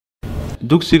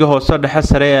dugsiga hoose dhexe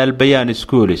sare ee Al-bayaan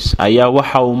schools ayaa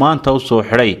waxa uu maanta u soo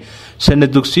xidhay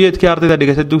Sannad dugsiyeedkii ardayda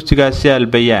dhigata dugsigaasi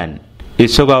Al-bayaan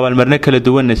isagoo abaalmarino kala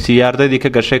duwan siiyay ardaydii ka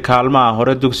gashay kaalmaha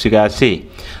hore dugsigaasi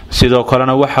sidoo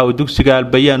kalena waxa uu dugsiga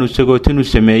Al-bayaan u sagootin u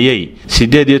sameeyay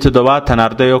 87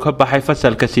 arday oo ka baxay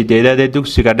fasalka 8aad ee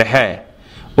dugsiga dhexe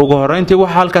ugu horeyntii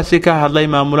waxa halkaasi ka hadlay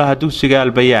maamulaha dugsiga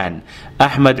Al-bayaan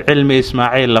Axmed Cilmi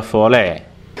Ismaaciil Lafoole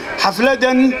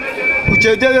xafladan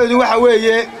ujeedadeedu waxa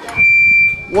weeye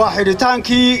waa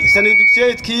xidhitaankii Sannad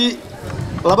dugsiyeedkii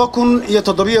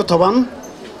 2017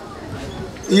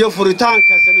 iyo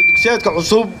furitaanka Sannad dugsiyeedka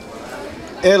cusub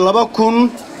ee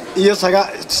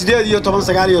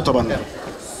 2018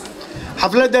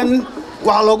 xafladan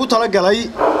waxa loogu talagalay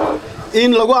in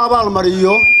lagu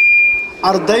abaalmariyo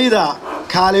ardayda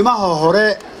kaalimaha hore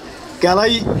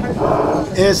galay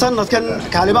ee sanadkan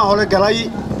kaalimaha hore galay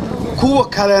kuwa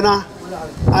kalena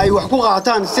ay wax ku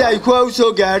qaataan si ay kuwa u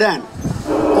soo gaadhaan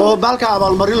oo balka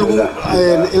abaalmarin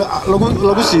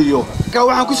lagu siiyo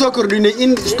waxaan ku soo kordhinay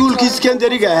in iskuulkii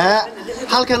secondary-ga ahaa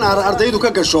halkan ardaydu ka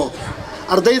gasho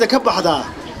ardayda ka baxda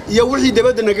iyo wixii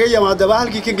dibadda naga yimaadaba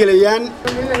halkii ka galayaan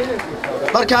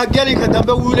marka galinka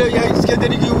dambe uu leeyahay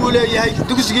secondary-gii uu leeyahay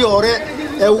dugsigii hore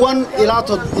ee 1 ilaa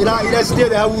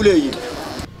 8 ah uu leeyahay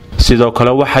sidoo kale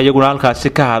waxa iyaguna halkaasi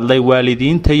ka hadlay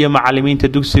waalidiinta iyo macallimiinta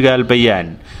dugsiga Al-bayaan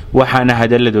waxaana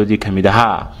hadaladoodii kamid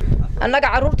ahaa annaga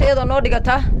carruurteeda noo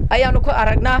dhigata ayaanu ku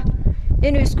aragnaa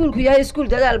inuu iskuulku yahay iskuul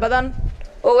dadaal badan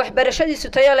oo waxbarashadiisu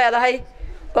tayo leedahay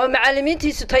oo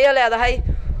macallimiintiisu tayo leedahay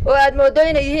oo aad moodo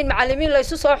inay yihiin macallimiin la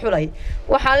isu soo xulay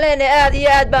waxaan leenahay aad iyo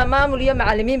aad baa maamul iyo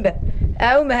macallimiinba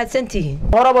u mahadsantihiin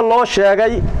horaba loo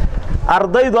sheegay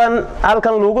ardaydan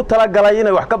halkan lagu talagalay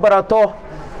inay wax ka barato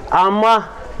ama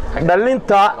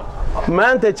dhalinta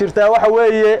maanta jirta waxa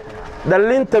weeye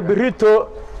dhalinta birito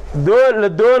la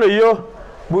doonayo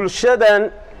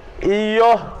bulshadan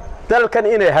iyo dalkan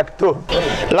inay hagto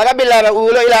laga bilaabo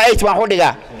ulo ilaa 8 baan ku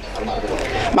dhigaa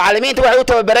macallimiintu waxay u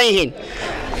tababaran yihiin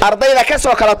ardayda ka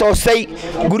soo kala toostay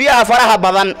guriyaha faraha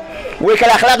badan way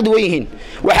kala akhlaaq duwan yihiin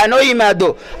waxa noo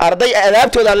yimaado arday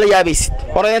adaabtooda la yaabaysid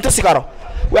qorayinta si karo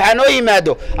waxa noo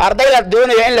yimaado ardayda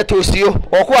doonaya in la toosiyo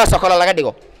oo kuwaas kale laga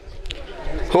dhigo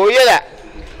hooyada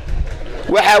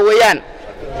waxa weeyaan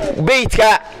beedka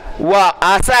waa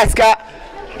aasaaska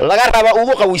laga raba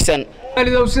ugu qawisan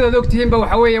walidow sida ogtihiinba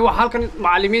waxa weeye wax halkan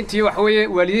macallimiintii waxa weeye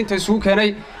waalidiinta isugu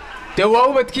keenay waa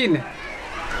ubadkiina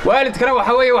waalidkana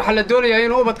waxa weeye waxa la doonayaa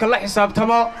inuu ubadka la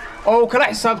xisaabtamo oo kala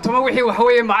xisaabtamo wixii waxa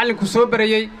weeye macallinku soo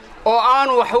barayay oo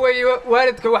aanu waxa weeye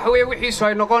waalidka waxa weeye wixiisu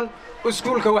ay noqon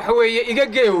iskuulka waxa weeye iga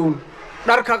geeyoon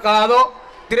dharka qaado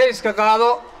direyska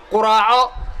qaado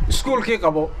quraaco iskuulkii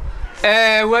qabo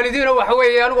waalidiina waxa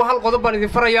weeye anigu hal qodob baan idin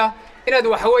farayaa inaad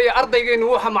waxa weeye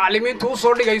ardaygeenu waxa macallimiintu u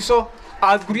soo dhigayso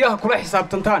aad guriyaha kula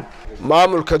xisaabtantaan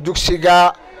maamulka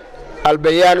dugsiga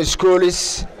Al-bayaan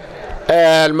schools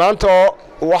maanta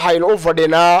waxaynu u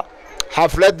fadhinaa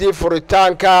xafladii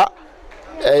furitaanka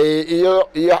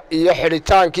iyo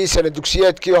xidhitaankii Sannad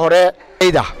dugsiyeedkii hore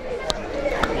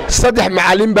saddex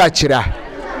macallin baa jira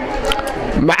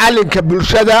macallinka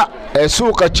bulshada ee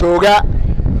suuqa jooga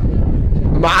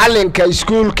macallinka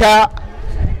iskuulka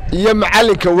iyo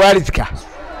macallinka waalidka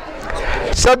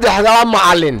saddexda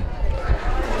macallin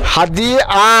haddii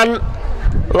aan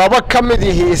laba ka mid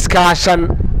yihiin iskaashan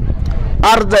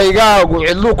ardaygaagu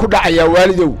cidlu ku dhacaya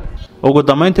waalidow ugu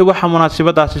dambeyntii waxa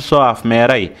munaasabadaasi soo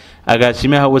afmeeray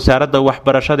agaasimaha wasaaradda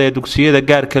waxbarashada ee dugsiyada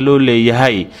gaarka loo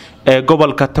leeyahay ee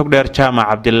gobolka Togdheer Jaamac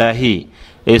Cabdilaahi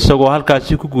isagoo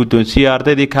halkaasi ku gudoonsiiyay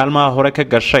ardaydii kaalmaha hore ka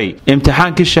gashay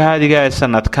imtixaankii shahaadiga ee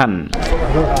sanadkan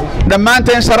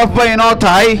dhammaanteen sharaf bay inoo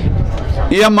tahay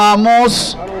iyo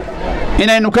maamuus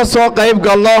inaynu ka soo qayb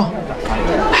galno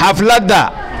xafladda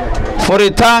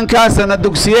furitaanka Sannad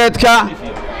dugsiyeedka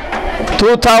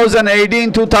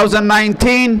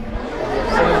 2018-2019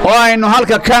 oo aynu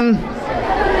halka kan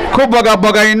ku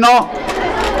bagayno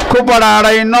ku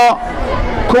baraarayno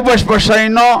ku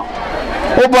bashbashayno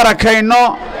u barakayno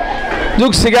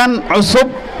dugsigan cusub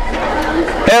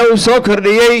ee uu soo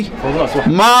kordhiyay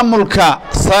maamulka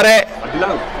sare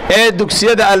ee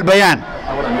dugsiyada Al-bayaan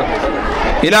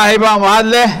ilaahay baa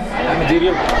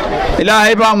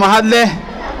mahad leh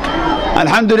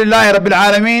alxamdulilaahi rabbil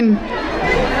caalamiin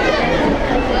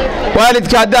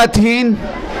waalidka haddaad tihiin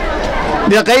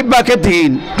dee qayb baa ka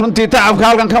tihiin runtii tacabka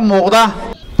halkan ka muuqda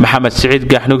maxamed siciid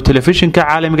gaxnuug telefishinka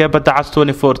caalamiga Badacas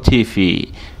 24 TV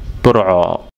برعو